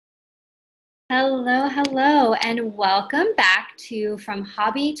Hello, hello, and welcome back to From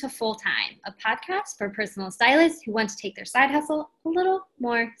Hobby to Full-Time, a podcast for personal stylists who want to take their side hustle a little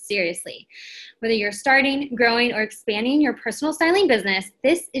more seriously. Whether you're starting, growing, or expanding your personal styling business,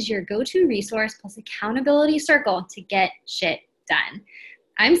 this is your go-to resource plus accountability circle to get shit done.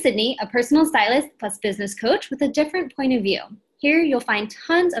 I'm Sydney, a personal stylist plus business coach with a different point of view. Here you'll find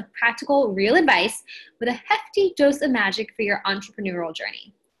tons of practical, real advice with a hefty dose of magic for your entrepreneurial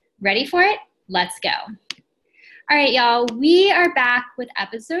journey. Ready for it? Let's go. All right, y'all, we are back with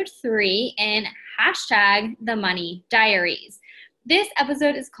episode 3 in #The Money Diaries. This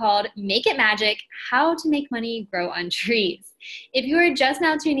episode is called Make It Magic, How to Make Money Grow on Trees. If you are just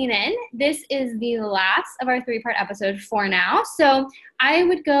now tuning in, this is the last of our 3-part episode for now. So I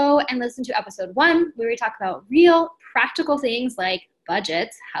would go and listen to episode 1, where we talk about real practical things like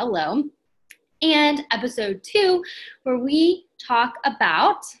budgets, hello, and episode 2, where we talk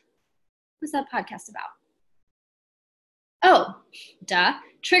about, what's that podcast about? Oh, duh.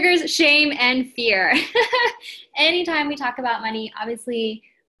 Triggers, shame, and fear. Anytime we talk about money, obviously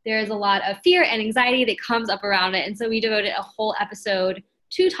there's a lot of fear and anxiety that comes up around it. And so we devoted a whole episode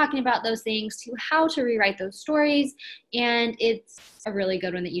to talking about those things, to how to rewrite those stories. And it's a really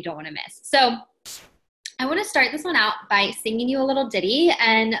good one that you don't want to miss. So I want to start this one out by singing you a little ditty,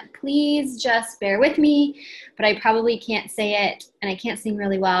 and please just bear with me, but I probably can't say it and I can't sing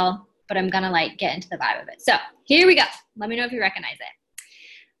really well, but I'm gonna get into the vibe of it. So here we go. Let me know if you recognize it.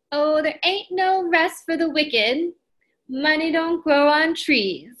 Oh, there ain't no rest for the wicked. Money don't grow on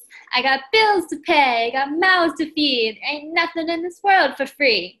trees. I got bills to pay, got mouths to feed. Ain't nothing in this world for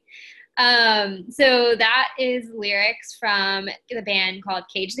free. So that is lyrics from the band called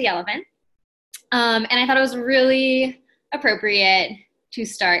Cage the Elephant. And I thought it was really appropriate to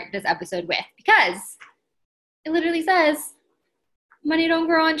start this episode with, because it literally says, money don't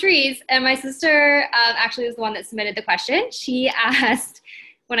grow on trees. And my sister actually was the one that submitted the question. She asked,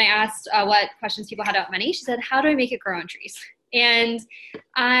 when I asked what questions people had about money, she said, how do I make it grow on trees? And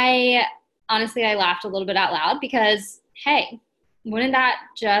I laughed a little bit out loud because, hey, wouldn't that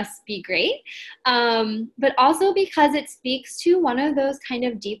just be great? But also because it speaks to one of those kind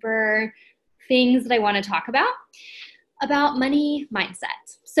of deeper things that I want to talk about money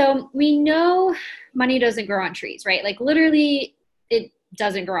mindset. So we know money doesn't grow on trees, right? Like literally, it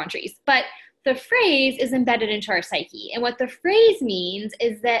doesn't grow on trees. But the phrase is embedded into our psyche. And what the phrase means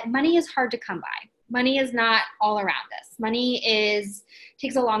is that money is hard to come by. Money is not all around us. Money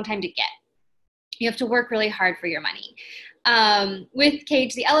takes a long time to get. You have to work really hard for your money. With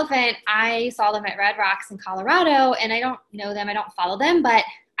Cage the Elephant, I saw them at Red Rocks in Colorado, and I don't know them, I don't follow them, but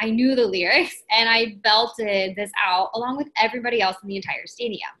I knew the lyrics and I belted this out along with everybody else in the entire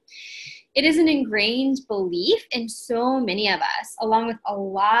stadium. It is an ingrained belief in so many of us, along with a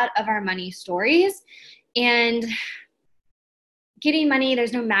lot of our money stories. And getting money,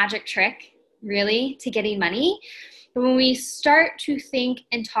 there's no magic trick, really, to getting money. But when we start to think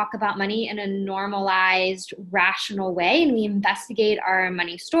and talk about money in a normalized, rational way, and we investigate our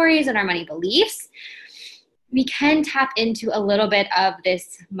money stories and our money beliefs, we can tap into a little bit of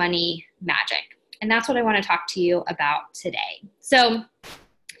this money magic. And that's what I want to talk to you about today. So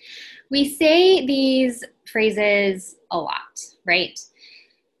we say these phrases a lot, right?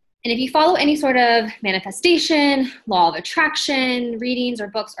 And if you follow any sort of manifestation, law of attraction, readings or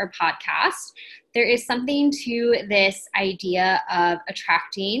books or podcasts, there is something to this idea of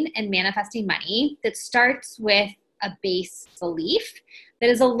attracting and manifesting money that starts with a base belief that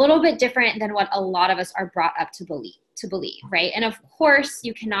is a little bit different than what a lot of us are brought up to believe, right? And of course,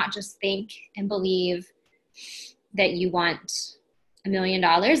 you cannot just think and believe that you want $1 million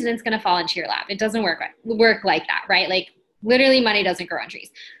and it's going to fall into your lap. It doesn't work like that, right? Like literally money doesn't grow on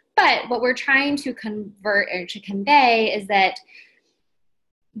trees. But what we're trying to convert or to convey is that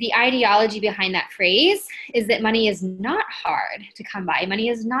the ideology behind that phrase is that money is not hard to come by. Money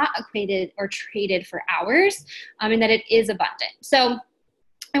is not equated or traded for hours, and that it is abundant. So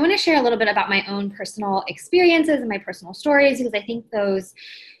I want to share a little bit about my own personal experiences and my personal stories, because I think those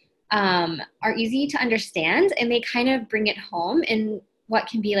are easy to understand and they kind of bring it home in what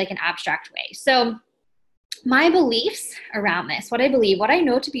can be like an abstract way. So my beliefs around this, what I believe, what I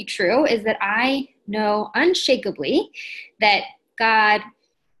know to be true is that I know unshakably that God,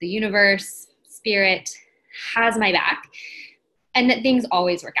 the universe, spirit has my back, and that things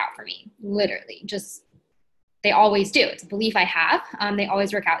always work out for me, literally, just they always do. It's a belief I have. They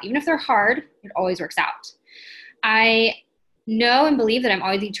always work out. Even if they're hard, it always works out. I know and believe that I'm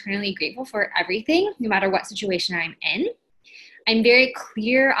always eternally grateful for everything, no matter what situation I'm in. I'm very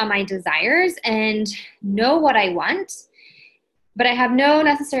clear on my desires and know what I want but I have no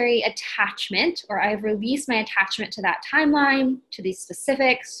necessary attachment, or I've released my attachment to that timeline, to these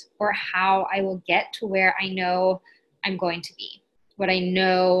specifics, or how I will get to where I know I'm going to be, what I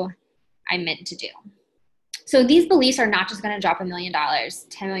know I'm meant to do. So these beliefs are not just going to drop $1 million,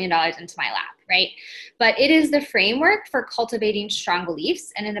 $10 million into my lap, right? But it is the framework for cultivating strong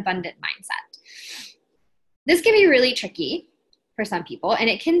beliefs and an abundant mindset. This can be really tricky for some people, and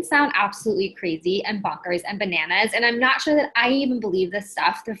it can sound absolutely crazy and bonkers and bananas. And I'm not sure that I even believe this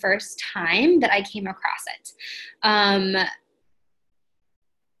stuff the first time that I came across it.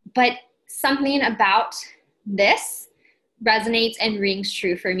 But something about this resonates and rings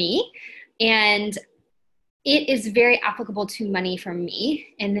true for me. And it is very applicable to money for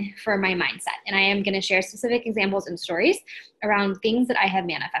me and for my mindset. And I am going to share specific examples and stories around things that I have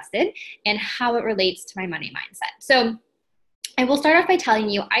manifested and how it relates to my money mindset. So I will start off by telling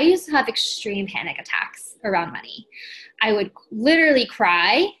you, I used to have extreme panic attacks around money. I would literally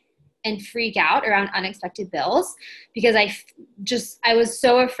cry and freak out around unexpected bills because I was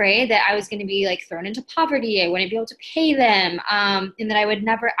so afraid that I was going to be like thrown into poverty. I wouldn't be able to pay them, and that I would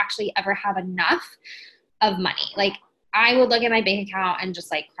never actually ever have enough of money. Like I would look at my bank account and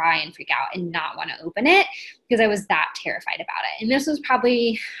just like cry and freak out and not want to open it because I was that terrified about it. And this was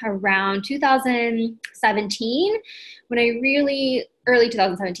probably around 2017 early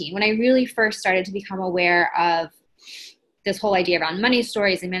 2017, when I really first started to become aware of this whole idea around money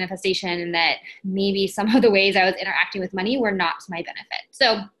stories and manifestation, and that maybe some of the ways I was interacting with money were not to my benefit.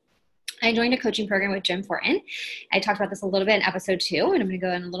 So I joined a coaching program with Jim Fortin. I talked about this a little bit in episode 2, and I'm going to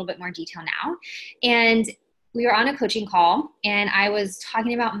go in a little bit more detail now. And we were on a coaching call, and I was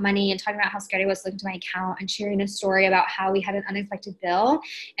talking about money and talking about how scared I was to look into my account and sharing a story about how we had an unexpected bill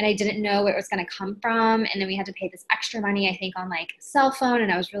and I didn't know where it was going to come from. And then we had to pay this extra money, I think, on like a cell phone.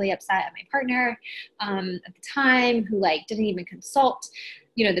 And I was really upset at my partner at the time, who like didn't even consult,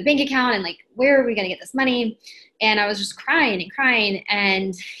 the bank account and like, where are we going to get this money? And I was just crying and crying.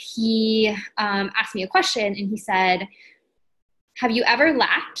 And he asked me a question, and he said, have you ever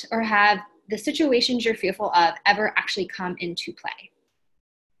lacked, or have the situations you're fearful of ever actually come into play?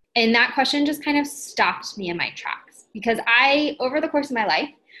 And that question just kind of stopped me in my tracks, because over the course of my life,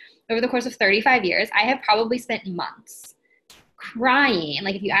 over the course of 35 years, I have probably spent months crying,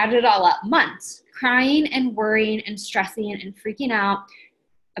 like if you added it all up, months crying and worrying and stressing and freaking out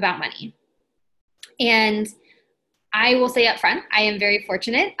about money. And I will say up front, I am very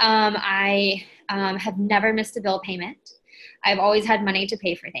fortunate. I have never missed a bill payment. I've always had money to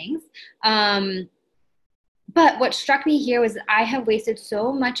pay for things. But what struck me here was that I have wasted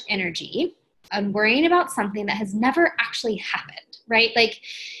so much energy on worrying about something that has never actually happened, right? Like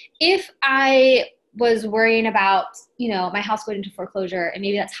if I was worrying about, my house going into foreclosure, and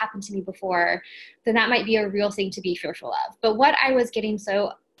maybe that's happened to me before, then that might be a real thing to be fearful of. But what I was getting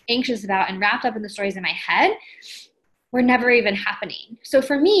so anxious about and wrapped up in the stories in my head were never even happening. So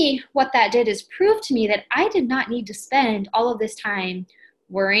for me, what that did is prove to me that I did not need to spend all of this time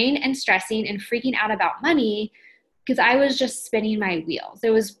worrying and stressing and freaking out about money, because I was just spinning my wheels. It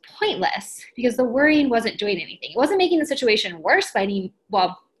was pointless because the worrying wasn't doing anything. It wasn't making the situation worse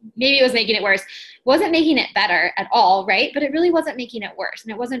maybe it was making it worse. It wasn't making it better at all, right? But it really wasn't making it worse,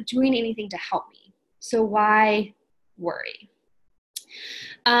 and it wasn't doing anything to help me. So why worry?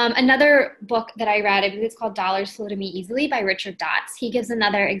 Another book that I read, I believe it's called Dollars Flow to Me Easily by Richard Dotz. He gives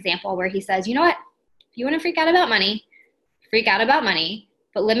another example where he says, you know what? If you want to freak out about money,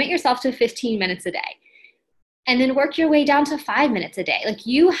 but limit yourself to 15 minutes a day. And then work your way down to 5 minutes a day. Like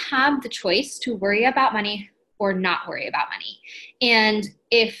you have the choice to worry about money or not worry about money. And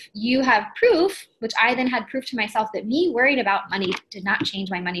if you have proof, which I then had proof to myself, that me worried about money did not change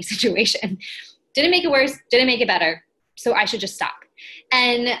my money situation, didn't make it worse, didn't make it better, so I should just stop.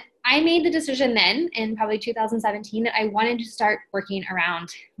 And I made the decision then in probably 2017 that I wanted to start working around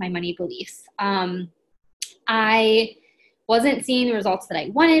my money beliefs. I wasn't seeing the results that I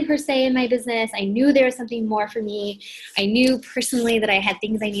wanted per se in my business. I knew there was something more for me. I knew personally that I had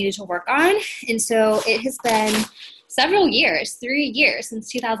things I needed to work on. And so it has been several years, 3 years since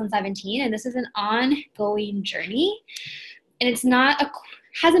 2017. And this is an ongoing journey. And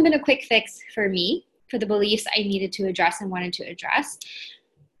hasn't been a quick fix for me, for the beliefs I needed to address and wanted to address.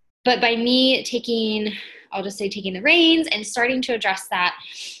 But by me taking the reins and starting to address that,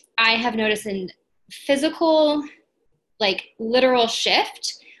 I have noticed a physical, literal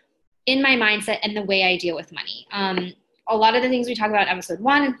shift in my mindset and the way I deal with money. A lot of the things we talk about in episode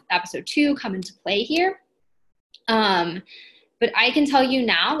 1 and episode 2 come into play here. But I can tell you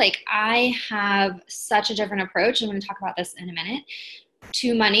now, I have such a different approach. I'm going to talk about this in a minute.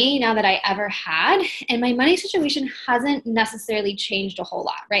 to money now that I ever had. And my money situation hasn't necessarily changed a whole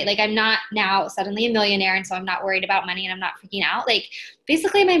lot, right? Like I'm not now suddenly a millionaire, and so I'm not worried about money and I'm not freaking out. Like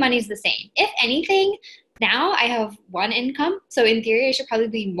basically my money's the same. If anything, now I have one income. So in theory, I should probably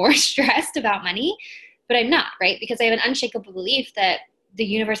be more stressed about money, but I'm not, right? Because I have an unshakable belief that the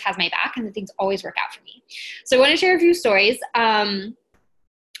universe has my back and that things always work out for me. So I want to share a few stories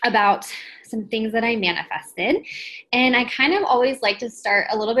about some things that I manifested. And I kind of always like to start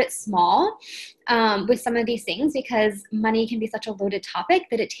a little bit small with some of these things, because money can be such a loaded topic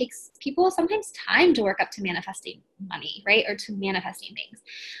that it takes people sometimes time to work up to manifesting money, right? Or to manifesting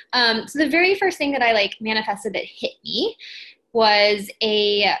things. So the very first thing that I like manifested that hit me was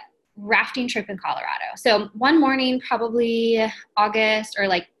a rafting trip in Colorado. So one morning, probably August or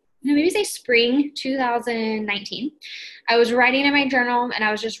like, maybe say spring 2019, I was writing in my journal and I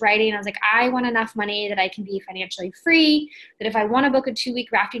was just writing. I was like, I want enough money that I can be financially free, that if I want to book a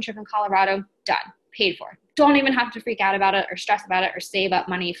 2-week rafting trip in Colorado, done, paid for. Don't even have to freak out about it or stress about it or save up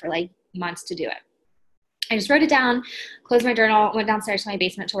money for like months to do it. I just wrote it down, closed my journal, went downstairs to my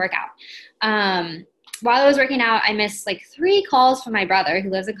basement to work out. While I was working out, I missed like 3 calls from my brother who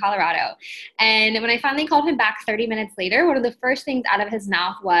lives in Colorado. And when I finally called him back 30 minutes later, one of the first things out of his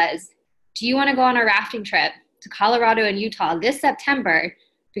mouth was, do you want to go on a rafting trip to Colorado and Utah this September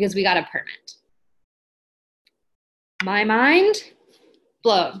because we got a permit? My mind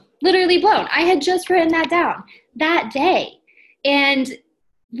blown, literally blown. I had just written that down that day. And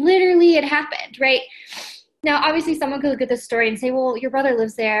literally it happened, right? Now, obviously, someone could look at this story and say, well, your brother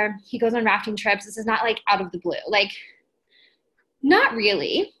lives there. He goes on rafting trips. This is not like out of the blue. Like, not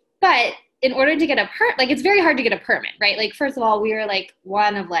really. But in order to get a permit, like, it's very hard to get a permit, right? Like, first of all, we were like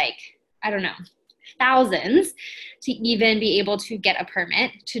one of like, I don't know, thousands to even be able to get a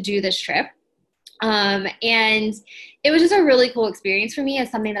permit to do this trip. And it was just a really cool experience for me as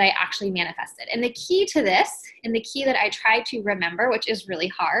something that I actually manifested. And the key to this, and the key that I try to remember, which is really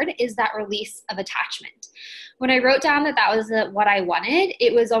hard, is that release of attachment. When I wrote down that that was what I wanted,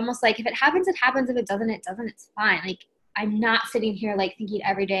 it was almost like if it happens, it happens. If it doesn't, it doesn't. It's fine. Like I'm not sitting here like thinking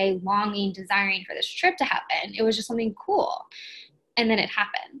every day, longing, desiring for this trip to happen. It was just something cool. And then it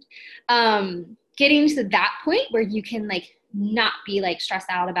happened. Getting to that point where you can like not be like stressed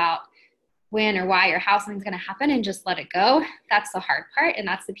out about when or why or how something's going to happen and just let it go. That's the hard part. And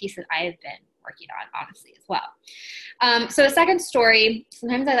that's the piece that I have been working on, honestly, as well. So a second story,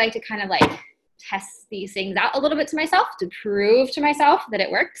 sometimes I like to kind of like test these things out a little bit to myself to prove to myself that it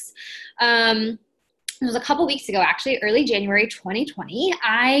works. It was a couple weeks ago, actually, early January 2020,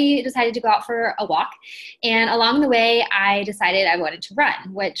 I decided to go out for a walk. And along the way, I decided I wanted to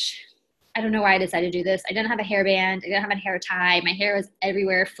run, which I don't know why I decided to do this. I didn't have a hairband. I didn't have a hair tie. My hair was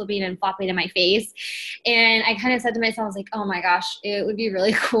everywhere, flipping and flopping in my face. And I kind of said to myself, I was like, oh my gosh, it would be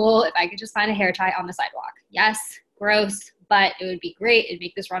really cool if I could just find a hair tie on the sidewalk. Yes, gross, but it would be great. It'd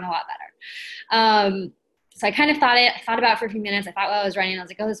make this run a lot better. So I kind of thought about it for a few minutes. I thought while I was running, I was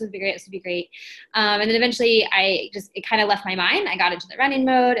like, oh, this would be great. This would be great. And then eventually it kind of left my mind. I got into the running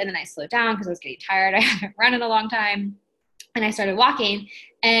mode and then I slowed down because I was getting tired. I haven't run in a long time. And I started walking,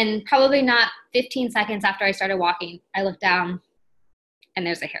 and probably not 15 seconds after I started walking, I looked down and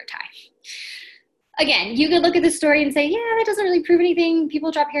there's a hair tie. Again, you could look at this story and say, yeah, that doesn't really prove anything.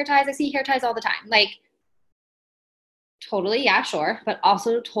 People drop hair ties. I see hair ties all the time. Like, totally, yeah, sure. But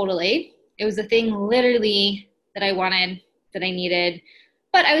also totally, it was the thing literally that I wanted, that I needed.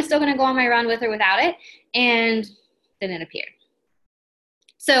 But I was still going to go on my run with or without it. And then it appeared.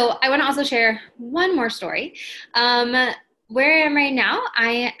 So I want to also share one more story. Where I am right now,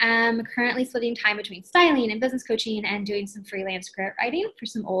 I am currently splitting time between styling and business coaching and doing some freelance script writing for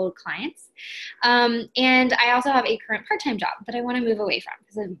some old clients. And I also have a current part-time job that I want to move away from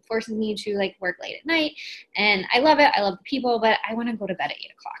because it forces me to like work late at night. And I love it. I love the people, but I want to go to bed at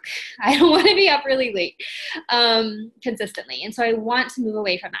 8 o'clock. I don't want to be up really late consistently. And so I want to move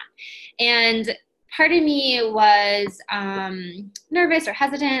away from that. And part of me was nervous or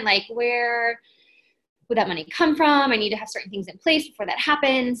hesitant, like where would that money come from? I need to have certain things in place before that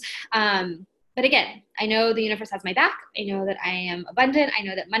happens. But again, I know the universe has my back. I know that I am abundant. I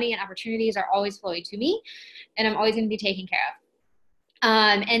know that money and opportunities are always flowing to me and I'm always going to be taken care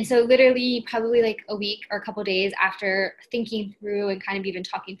of. And so literally probably like a week or a couple of days after thinking through and kind of even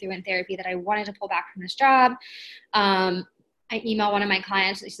talking through in therapy that I wanted to pull back from this job, I email one of my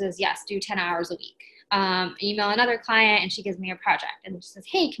clients. She says, yes, do 10 hours a week. Email another client and she gives me a project and she says,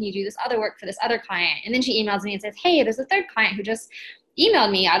 hey, can you do this other work for this other client? And then she emails me and says, hey, there's a third client who just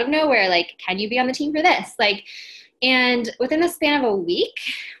emailed me out of nowhere. Like, can you be on the team for this? Like, and within the span of a week,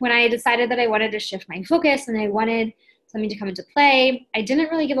 when I decided that I wanted to shift my focus and I wanted something to come into play. I didn't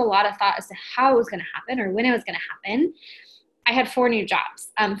really give a lot of thought as to how it was going to happen or when it was going to happen. I had 4 new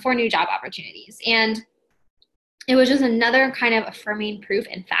job opportunities. And it was just another kind of affirming proof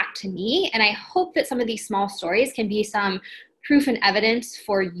and fact to me. And I hope that some of these small stories can be some proof and evidence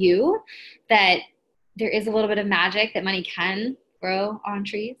for you that there is a little bit of magic, that money can grow on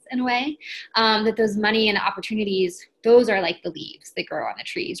trees in a way, that those money and opportunities, those are like the leaves that grow on the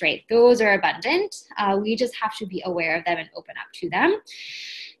trees, right? Those are abundant. We just have to be aware of them and open up to them.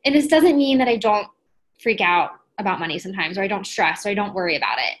 And this doesn't mean that I don't freak out about money sometimes, or I don't stress, or I don't worry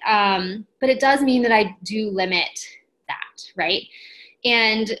about it. But it does mean that I do limit that, right?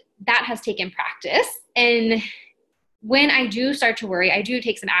 And that has taken practice. And when I do start to worry, I do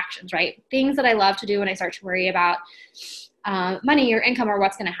take some actions, right? Things that I love to do when I start to worry about money or income or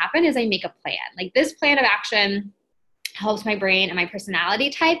what's going to happen is I make a plan. Like, this plan of action helps my brain and my personality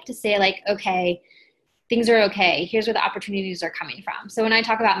type to say, like, okay, things are okay. Here's where the opportunities are coming from. So when I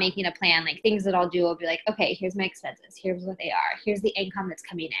talk about making a plan, like, things that I'll do, I'll be like, okay, here's my expenses. Here's what they are. Here's the income that's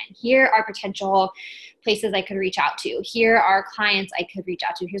coming in. Here are potential places I could reach out to. Here are clients I could reach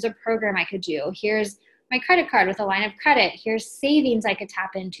out to. Here's a program I could do. Here's my credit card with a line of credit. Here's savings I could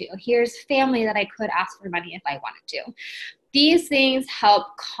tap into. Here's family that I could ask for money if I wanted to. These things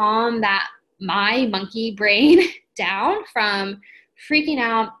help calm my monkey brain down from freaking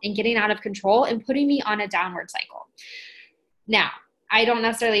out and getting out of control and putting me on a downward cycle. Now, I don't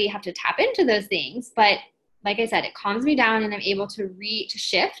necessarily have to tap into those things, but like I said, it calms me down and I'm able to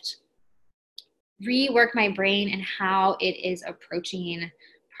shift, rework my brain and how it is approaching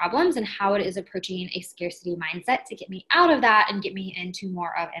problems and how it is approaching a scarcity mindset to get me out of that and get me into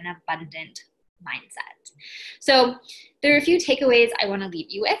more of an abundant mindset. So there are a few takeaways I want to leave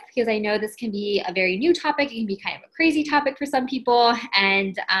you with, because I know this can be a very new topic. It can be kind of a crazy topic for some people.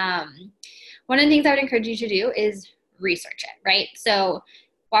 And one of the things I would encourage you to do is research it, right? So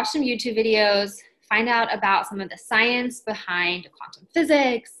watch some YouTube videos, find out about some of the science behind quantum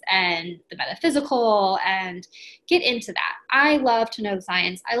physics and the metaphysical, and get into that. I love to know the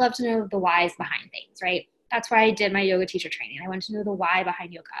science. I love to know the whys behind things, right? That's why I did my yoga teacher training. I wanted to know the why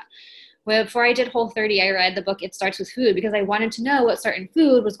behind yoga. Before I did Whole30, I read the book It Starts With Food, because I wanted to know what certain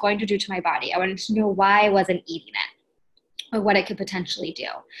food was going to do to my body. I wanted to know why I wasn't eating it or what it could potentially do.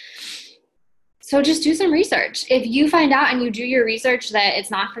 So just do some research. If you find out and you do your research that it's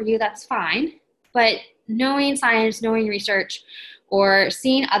not for you, that's fine. But knowing science, knowing research, or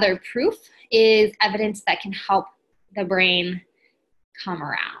seeing other proof is evidence that can help the brain come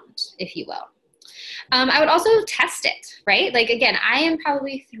around, if you will. I would also test it, right? Like, again, I am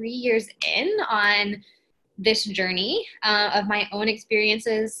probably 3 years in on this journey of my own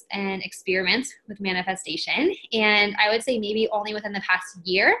experiences and experiments with manifestation. And I would say maybe only within the past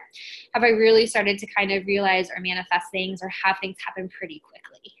year have I really started to kind of realize or manifest things or have things happen pretty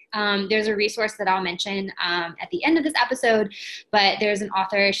quickly. There's a resource that I'll mention at the end of this episode, but there's an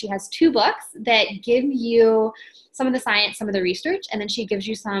author. She has 2 books that give you some of the science, some of the research, and then she gives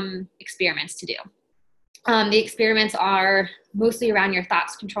you some experiments to do. The experiments are mostly around your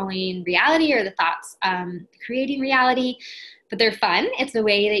thoughts controlling reality, or the thoughts creating reality, but they're fun. It's a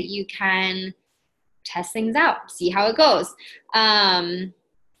way that you can test things out, see how it goes. And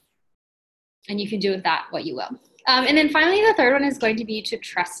you can do with that what you will. And then finally, the third one is going to be to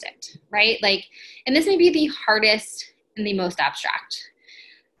trust it, right? Like, and this may be the hardest and the most abstract,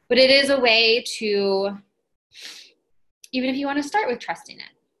 but it is a way to, even if you want to start with trusting it,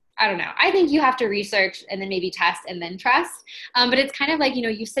 I don't know. I think you have to research and then maybe test and then trust. But it's kind of like,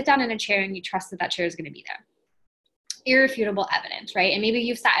 you sit down in a chair and you trust that that chair is going to be there. Irrefutable evidence, right? And maybe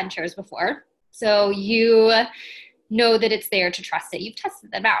you've sat in chairs before, so you know that it's there to trust it. You've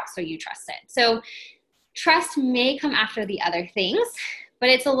tested them out, so you trust it. So trust may come after the other things, but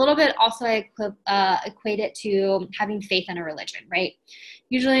it's a little bit also equate it to having faith in a religion, right?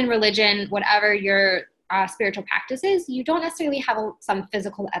 Usually in religion, whatever your spiritual practices, you don't necessarily have some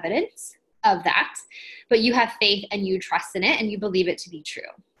physical evidence of that, but you have faith and you trust in it and you believe it to be true.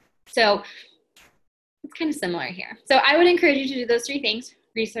 So it's kind of similar here. So I would encourage you to do those 3 things: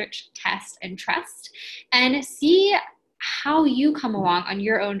 research, test, and trust, and see how you come along on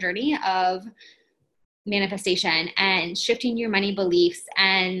your own journey of manifestation and shifting your money beliefs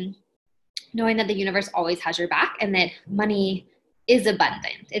and knowing that the universe always has your back and that money is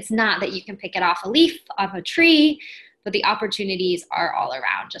abundant. It's not that you can pick it off a leaf off a tree, but the opportunities are all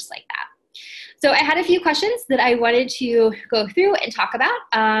around just like that. So I had a few questions that I wanted to go through and talk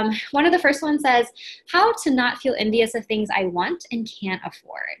about. One of the first ones says, how to not feel envious of things I want and can't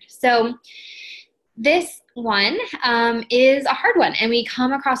afford. So This one is a hard one, and we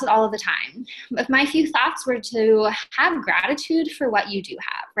come across it all of the time. If my few thoughts were to have gratitude for what you do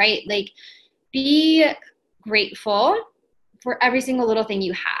have, right? Like, be grateful for every single little thing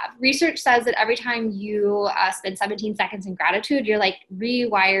you have. Research says that every time you spend 17 seconds in gratitude, you're like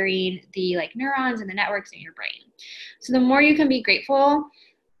rewiring the like neurons and the networks in your brain. So the more you can be grateful,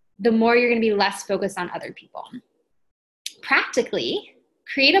 the more you're going to be less focused on other people. Practically,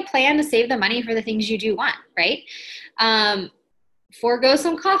 create a plan to save the money for the things you do want, right? Forgo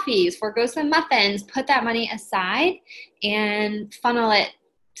some coffees, forgo some muffins, put that money aside and funnel it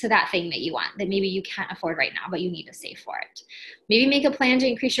to that thing that you want that maybe you can't afford right now, but you need to save for it. Maybe make a plan to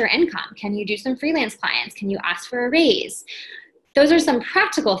increase your income. Can you do some freelance clients? Can you ask for a raise? Those are some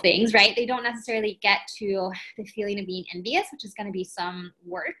practical things, right? They don't necessarily get to the feeling of being envious, which is going to be some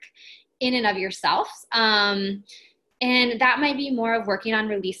work in and of yourself. And that might be more of working on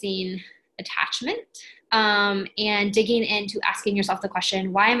releasing attachment and digging into asking yourself the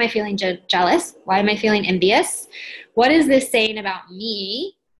question, why am I feeling jealous? Why am I feeling envious? What is this saying about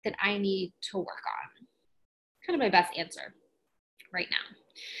me that I need to work on? Kind of my best answer right now.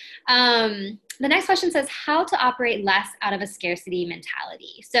 The next question says how to operate less out of a scarcity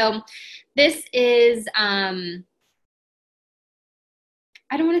mentality. So this is,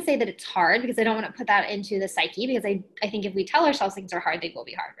 I don't want to say that it's hard because I don't want to put that into the psyche because I think if we tell ourselves things are hard, they will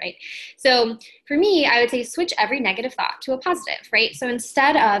be hard, right? So for me, I would say switch every negative thought to a positive, right? So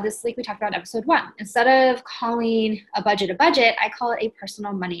instead of this, like we talked about in episode 1, instead of calling a budget, I call it a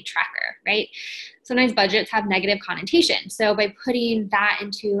personal money tracker, right? Sometimes budgets have negative connotation. So by putting that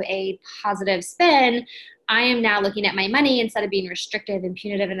into a positive spin, I am now looking at my money instead of being restrictive and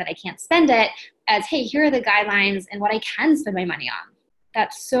punitive and that I can't spend it as, hey, here are the guidelines and what I can spend my money on.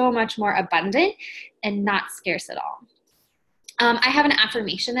 That's so much more abundant and not scarce at all. I have an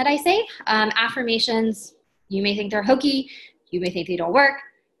affirmation that I say. Affirmations, you may think they're hokey, you may think they don't work,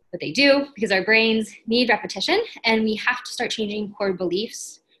 but they do because our brains need repetition and we have to start changing core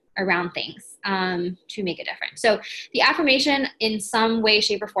beliefs around things to make a difference. So the affirmation in some way,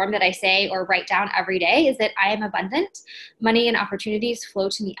 shape, or form that I say or write down every day is that I am abundant. Money and opportunities flow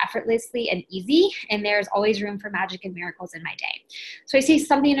to me effortlessly and easy, and there's always room for magic and miracles in my day. So I say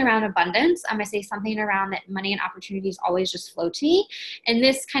something around abundance. I say something around that money and opportunities always just flow to me. And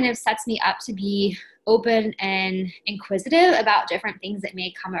this kind of sets me up to be open and inquisitive about different things that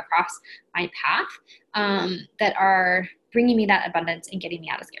may come across my path that are bringing me that abundance and getting me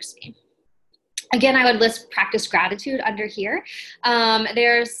out of scarcity. Again, I would list practice gratitude under here.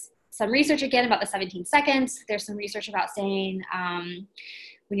 There's some research again about the 17 seconds. There's some research about saying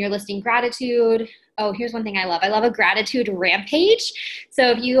when you're listing gratitude, oh, here's one thing I love. I love a gratitude rampage.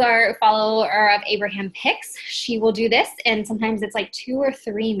 So if you are a follower of Abraham Hicks, she will do this. And sometimes it's like 2 or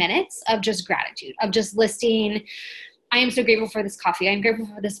 3 minutes of just gratitude, of just listing, I am so grateful for this coffee. I'm grateful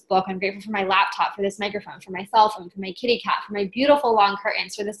for this book. I'm grateful for my laptop, for this microphone, for my cell phone, for my kitty cat, for my beautiful long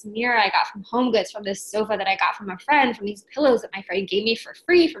curtains, for this mirror I got from HomeGoods, from this sofa that I got from a friend, from these pillows that my friend gave me for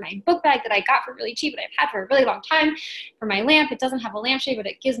free, for my book bag that I got for really cheap but I've had for a really long time, for my lamp. It doesn't have a lampshade, but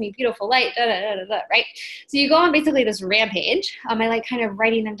it gives me beautiful light, right? So you go on basically this rampage. I like kind of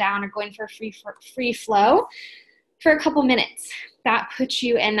writing them down or going for free flow for a couple minutes. That puts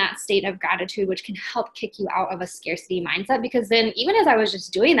you in that state of gratitude, which can help kick you out of a scarcity mindset. Because then even as I was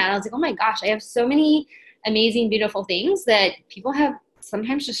just doing that, I was like, oh my gosh, I have so many amazing, beautiful things that people have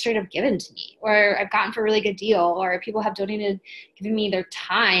sometimes just straight up given to me, or I've gotten for a really good deal, or people have donated, given me their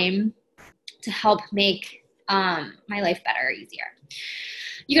time to help make my life better or easier.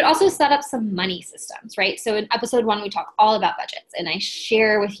 You could also set up some money systems, right? So in episode 1, we talk all about budgets, and I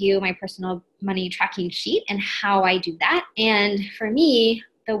share with you my personal money tracking sheet and how I do that. And for me,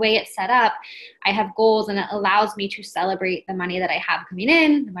 the way it's set up, I have goals, and it allows me to celebrate the money that I have coming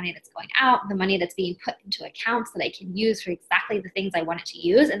in, the money that's going out, the money that's being put into accounts that I can use for exactly the things I want it to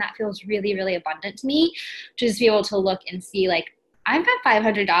use. And that feels really, really abundant to me to just be able to look and see, like, I've got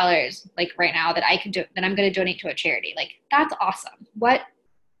 $500 like right now that I can do, that I'm going to donate to a charity. Like, that's awesome. What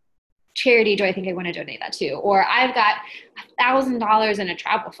charity do I think I want to donate that to? Or I've got $1,000 in a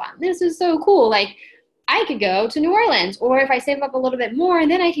travel fund. This is so cool. Like, I could go to New Orleans, or if I save up a little bit more,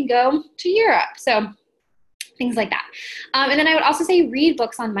 and then I can go to Europe. So things like that. And then I would also say read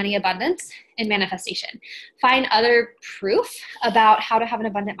books on money, abundance, and manifestation. Find other proof about how to have an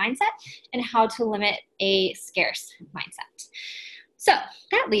abundant mindset and how to limit a scarce mindset. So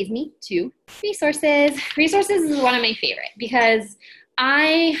that leads me to resources. Resources is one of my favorite because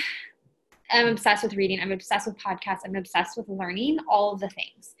I'm obsessed with reading. I'm obsessed with podcasts. I'm obsessed with learning all of the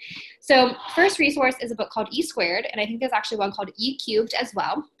things. So first resource is a book called E Squared. And I think there's actually one called E Cubed as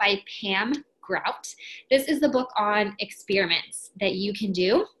well by Pam Grout. This is the book on experiments that you can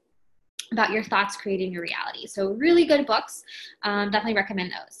do about your thoughts creating your reality. So really good books. Definitely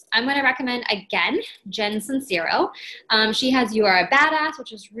recommend those. I'm going to recommend, again, Jen Sincero. She has You Are a Badass,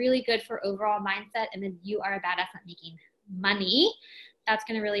 which is really good for overall mindset. And then You Are a Badass at Making Money. That's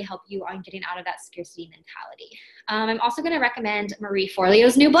going to really help you on getting out of that scarcity mentality. I'm also going to recommend Marie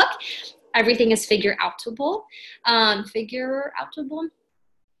Forleo's new book, Everything is Figure Outable.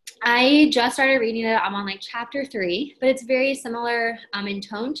 I just started reading it. I'm on like chapter 3, but it's very similar in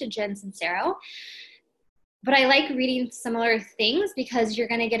tone to Jen Sincero. But I like reading similar things because you're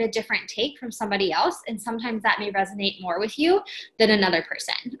going to get a different take from somebody else. And sometimes that may resonate more with you than another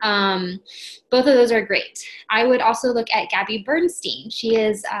person. Both of those are great. I would also look at Gabby Bernstein. She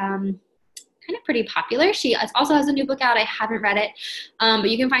is kind of pretty popular. She also has a new book out. I haven't read it, but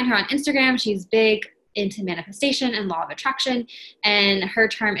you can find her on Instagram. She's big into manifestation and law of attraction. And her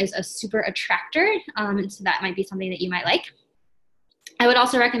term is a super attractor. And so that might be something that you might like. I would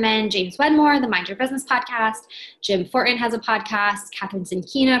also recommend James Wedmore, the Mind Your Business podcast. Jim Fortin has a podcast. Catherine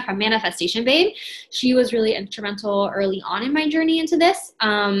Sinkina from Manifestation Babe. She was really instrumental early on in my journey into this.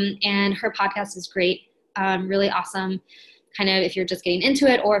 And her podcast is great. Really awesome. Kind of if you're just getting into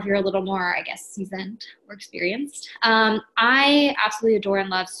it, or if you're a little more, I guess, seasoned or experienced. I absolutely adore and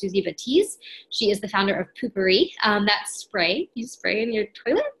love Susie Batiz. She is the founder of Poopery. That spray you spray in your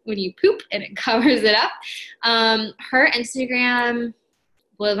toilet when you poop and it covers it up. Her Instagram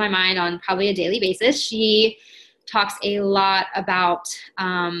blows my mind on probably a daily basis. She talks a lot about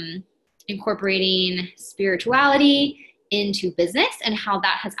incorporating spirituality into business and how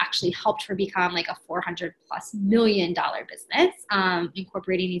that has actually helped her become like a $400+ million business,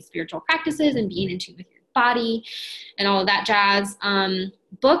 incorporating these spiritual practices and being in tune with your body and all of that jazz.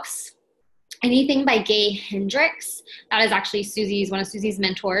 Books, anything by Gay Hendricks. That is actually one of Susie's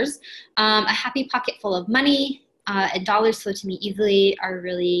mentors. A Happy Pocket Full of Money, and Dollars Flow to Me Easily are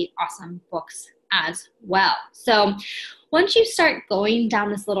really awesome books as well. So once you start going down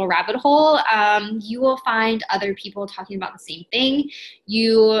this little rabbit hole, you will find other people talking about the same thing.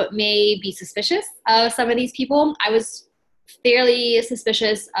 You may be suspicious of some of these people. I was fairly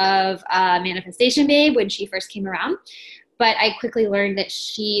suspicious of Manifestation Babe when she first came around, but I quickly learned that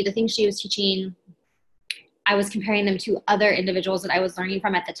the things she was teaching, I was comparing them to other individuals that I was learning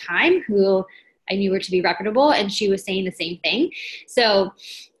from at the time who I knew were to be reputable, and she was saying the same thing. So,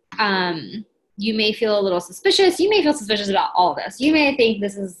 you may feel a little suspicious. You may feel suspicious about all of this. You may think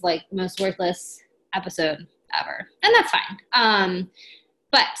this is like the most worthless episode ever, and that's fine.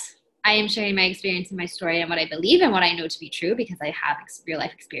 But I am sharing my experience and my story and what I believe and what I know to be true because I have real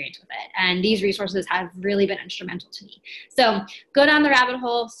life experience with it. And these resources have really been instrumental to me. So go down the rabbit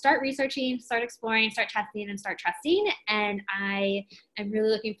hole, start researching, start exploring, start testing, and start trusting. And I am really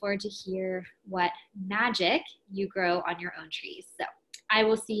looking forward to hear what magic you grow on your own trees. So I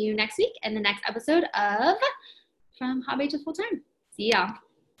will see you next week in the next episode of From Hobby to Full Time. See y'all.